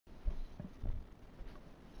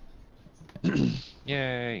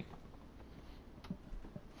Yay.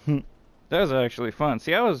 That was actually fun.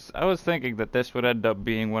 See, I was thinking that this would end up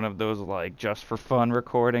being one of those like just for fun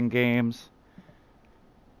recording games,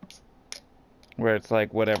 where it's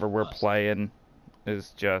like whatever we're playing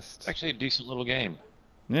is just. It's actually a decent little game.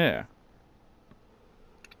 Yeah.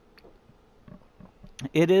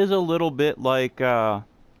 It is a little bit like World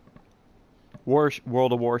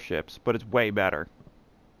of Warships, but it's way better.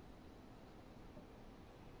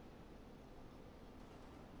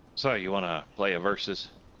 So, you want to play a versus?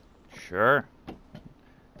 Sure.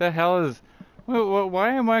 The hell is...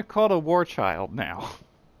 Why am I called a war child now?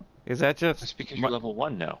 Is that just... That's because you're level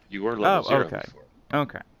 1 now. You were level 0 okay. before.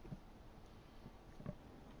 Okay.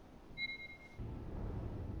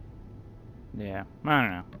 Yeah, I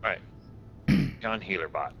don't know. Alright. John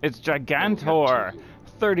Healerbot. It's Gigantor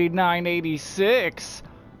 3986.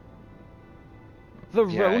 The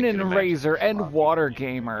Ronin Razor and Water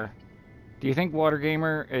Gamer. Do you think Water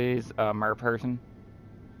Gamer is a mer person?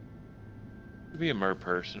 Could be a mer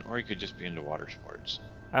person, or you could just be into water sports.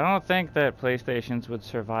 I don't think that PlayStations would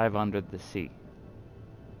survive under the sea.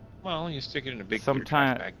 Well, you stick it in a big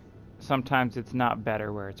Sometimes, bag. sometimes it's not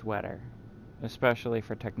better where it's wetter, especially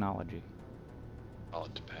for technology. Well,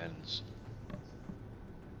 it depends.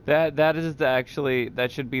 That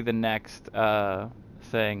should be the next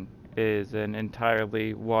thing, is an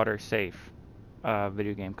entirely water safe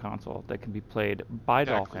video game console that can be played by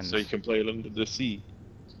dolphins. So you can play it under the sea.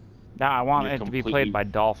 No, I want it to be played by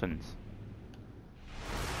dolphins.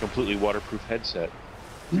 Completely waterproof headset.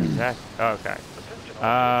 Exactly. Okay.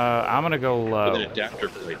 I'm gonna go low. With an adapter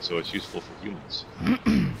plate, so it's useful for humans.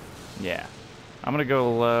 Yeah. I'm gonna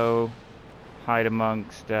go low, hide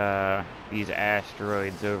amongst these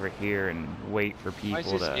asteroids over here, and wait for people to...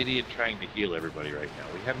 Why is this idiot trying to heal everybody right now?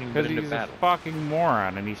 We haven't even been into battle. Because he's a fucking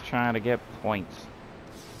moron, and he's trying to get points.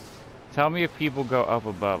 Tell me if people go up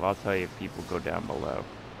above. I'll tell you if people go down below.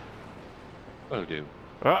 Oh, dude.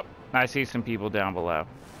 Oh, I see some people down below.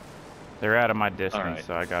 They're out of my distance,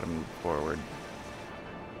 so I gotta move forward.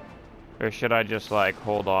 Or should I just, like,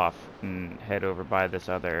 hold off and head over by this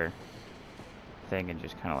other thing and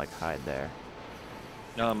just kind of, like, hide there?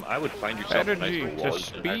 I would find yourself a nice little wall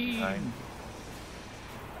speed.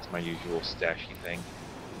 That's my usual stashy thing.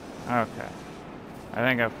 Okay. I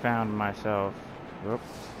think I've found myself... Whoop.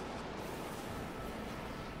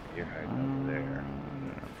 You're hiding over there.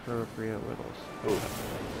 An appropriate little... Ooh.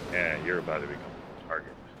 Yeah, you're about to become a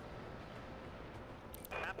target.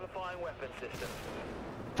 Amplifying weapon system.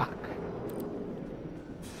 Fuck.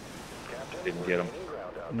 Didn't get him.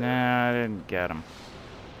 Nah, I didn't get him.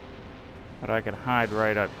 But I could hide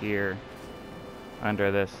right up here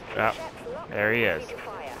under this. Oh, there he is.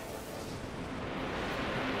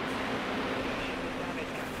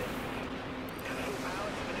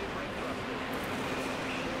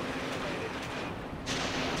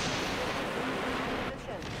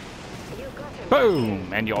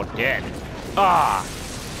 Boom! And you're dead. Ah!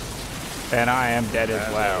 And I am dead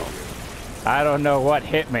as well. I don't know what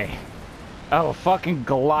hit me. Oh, a fucking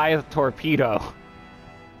Goliath torpedo.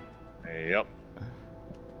 Yep.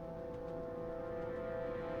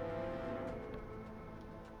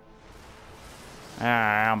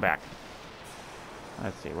 Alright, I'm back.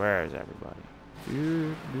 Let's see, where is everybody?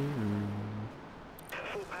 Full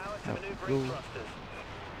power to maneuvering thrusters.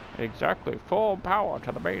 Exactly, full power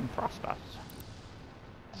to the main thrusters.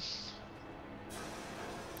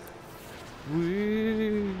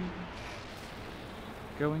 Woo!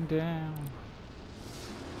 Going down.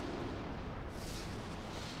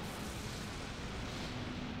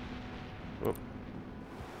 Whoop.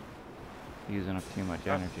 Using up too much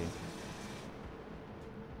energy.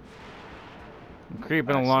 I'm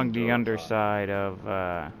creeping along the underside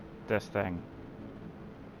of this thing.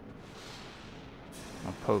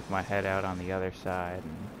 I'll poke my head out on the other side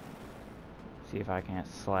and see if I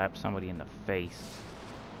can't slap somebody in the face.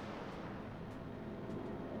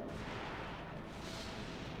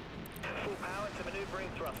 Full power to maneuvering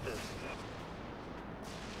thrusters.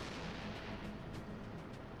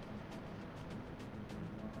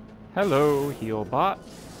 Hello, heal bot.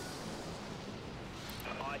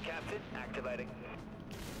 Aye, Captain. Activating.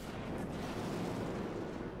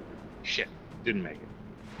 Shit. Didn't make it.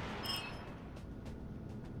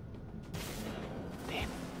 Damn.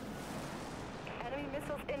 Enemy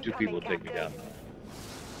missiles incoming, Two people take me down.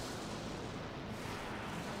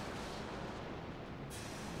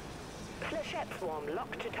 Flechette swarm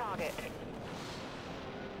locked to target.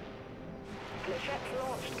 Flechettes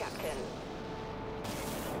launched, Captain.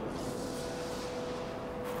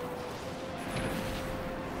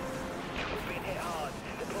 We've been hit hard.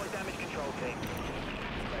 Deploy damage control team.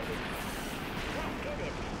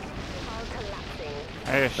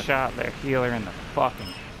 I just shot their healer in the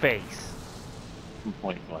fucking face.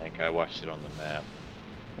 Point blank. I watched it on the map.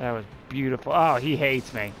 That was beautiful. Oh, he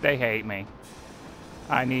hates me. They hate me.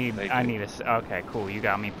 I need a... Okay, cool. You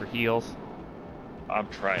got me for heals. I'm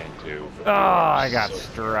trying to. Oh, I got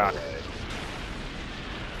struck.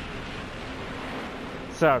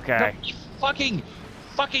 It's okay. No,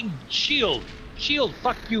 fucking shield. Shield,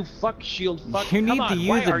 fuck you, fuck shield, fuck. You need to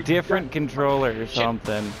use a different controller or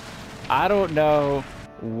something. I don't know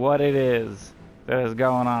what it is that is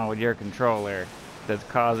going on with your controller that's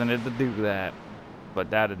causing it to do that. But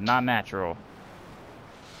that is not natural.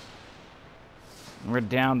 We're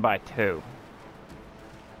down by 2.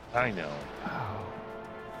 I know.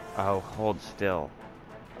 Oh, hold still.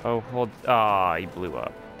 Oh, hold... Ah, he blew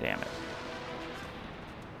up. Damn it.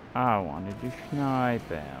 I wanted to snipe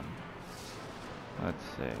him. Let's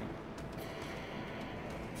see.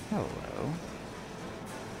 Hello.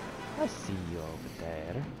 I see you over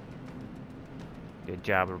there. Good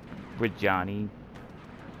job with Johnny.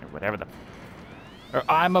 Or whatever the... Or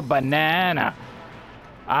I'm a banana.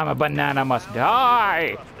 I'm a banana must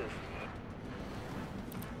die.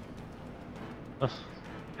 It's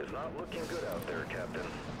not looking good out there, Captain.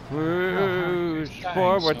 Whoosh,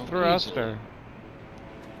 forward thruster.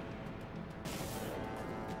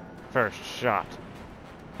 First shot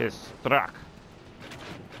is struck.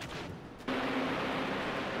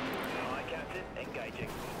 Aye, Captain. Engaging.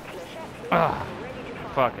 Ah,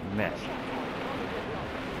 fucking missed.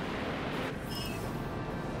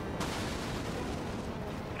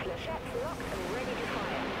 Flechettes locked and ready to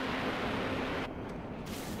fire.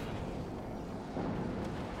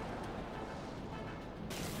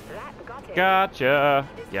 That got it. Gotcha,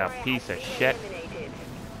 you piece of shit. Eliminated.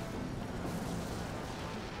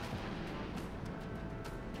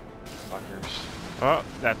 Fuckers. Oh,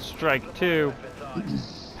 that's strike 2.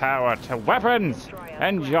 Power to weapons,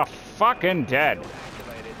 and you're fucking dead.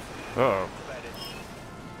 Uh-oh.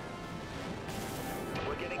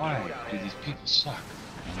 Why do these people suck?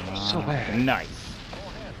 So bad. Nice.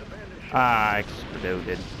 I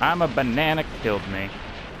exploded. I'm a banana killed me.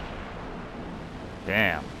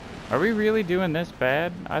 Damn. Are we really doing this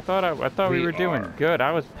bad? I thought we were doing good.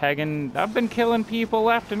 I was pegging. I've been killing people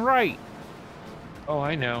left and right. Oh,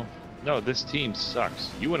 I know. No, this team sucks.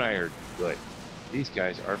 You and I are good. These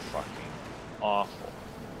guys are fucking awful.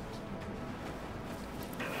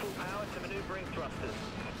 Full power to maneuvering thrusters.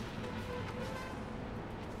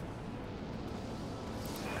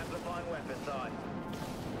 Amplifying weapons, aye.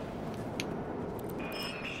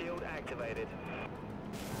 Shield activated.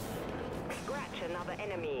 Scratch another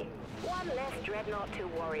enemy. One less dreadnought to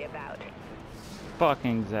worry about.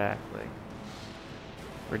 Fucking exactly.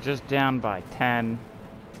 We're just down by 10.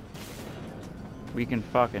 We can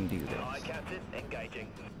fucking do Aye, this. Captain. Engaging.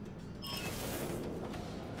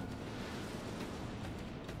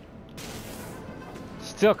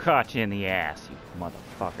 Still caught you in the ass, you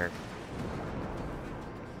motherfucker.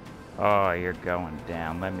 Oh, you're going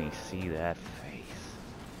down. Let me see that face.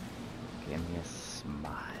 Give me a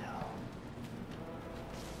smile.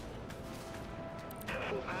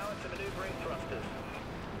 Full power to maneuvering thrusters.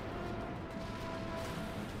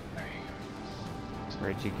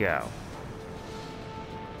 Where'd you go?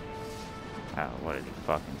 Oh, what did he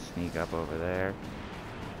fucking sneak up over there?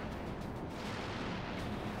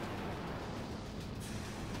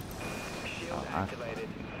 Shield activated.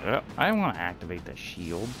 I don't want to activate the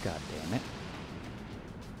shield. God damn it.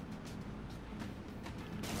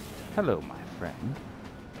 Hello, my friend.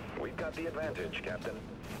 We've got the advantage, Captain.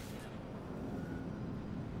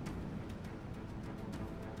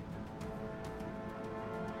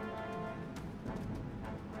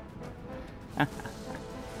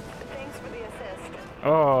 Thanks for the assist.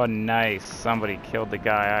 Oh, nice. Somebody killed the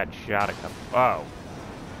guy I'd shot a couple. Oh.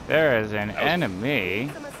 There is an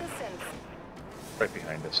enemy. Some assistance. Right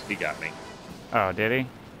behind us. He got me. Oh, did he?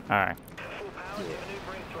 Alright. Full power to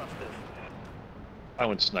maneuvering thrusters. I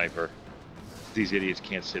went sniper. These idiots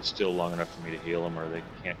can't sit still long enough for me to heal them, or they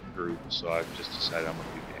can't group, so I've just decided I'm going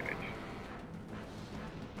to do damage.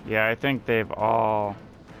 Yeah, I think they've all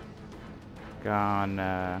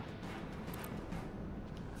gone,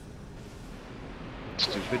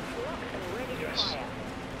 Stupid. Yes.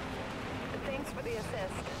 Thanks for the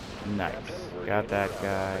assist. Nice. Got that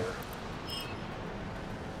guy.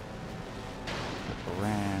 Look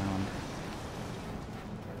around.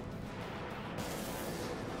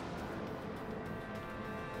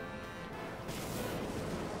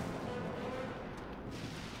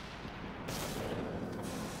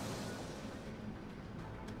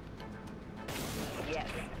 Yes.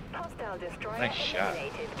 Hostile destroyer Nice shot.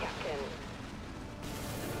 eliminated, Captain.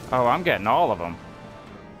 Oh, I'm getting all of them.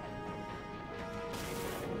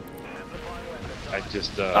 I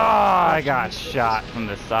just. Oh, I got shot from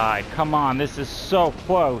the side. Come on, this is so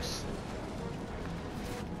close.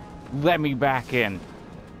 Let me back in.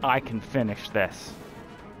 I can finish this.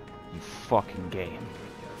 You fucking game.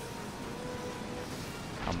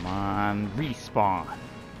 Come on, respawn.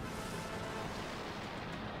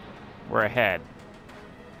 We're ahead.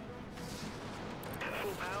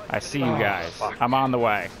 I see you guys. I'm on the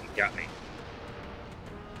way. Got me.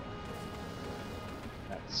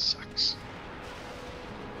 That sucks.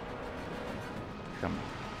 Come on.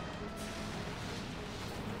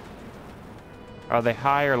 Are they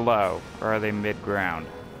high or low? Or are they mid-ground?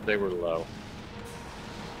 They were low.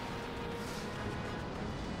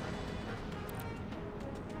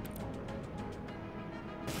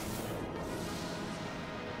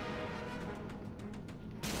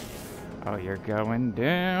 Oh, you're going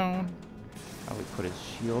down. Oh, we put his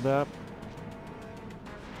shield up.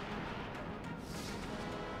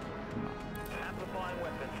 Come on. Amplifying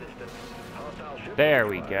weapon system. Hostile ship There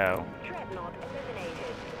we identified. go. DreadNought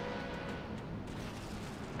eliminated.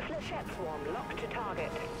 Flechette swarm locked to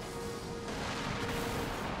target.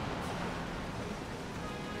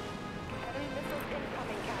 Enemy missiles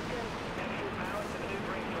incoming, Captain. Full power to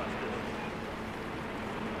maneuvering thrusters.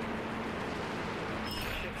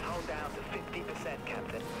 Ship's hull down to 50%,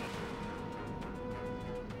 Captain.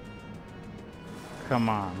 Come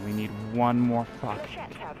on, we need one more fuck.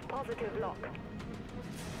 Flechettes have positive lock.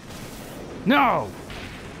 No!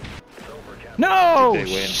 It's over, Captain. No! Did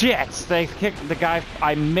they win? Shit! They kicked the guy.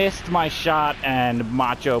 I missed my shot and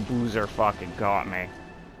Macho Boozer fucking got me.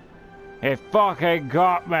 It fucking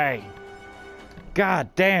got me! God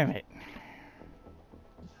damn it.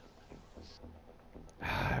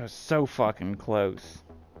 It was so fucking close.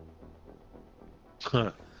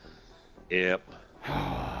 Yep.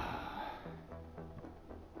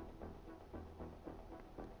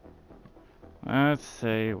 Let's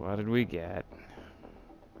see, what did we get?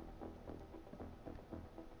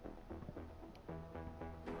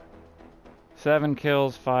 Seven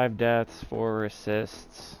kills, 5 deaths, 4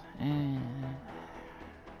 assists.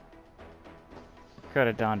 Could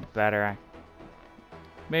have done better.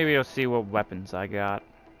 Maybe I'll see what weapons I got.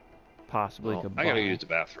 Possibly Well, could I gotta buy. use the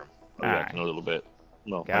bathroom. I'll be Alright. back in a little bit.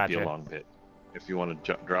 Well, might be a Gotcha. long bit. If you want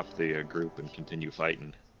to drop the group and continue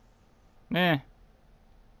fighting. Eh,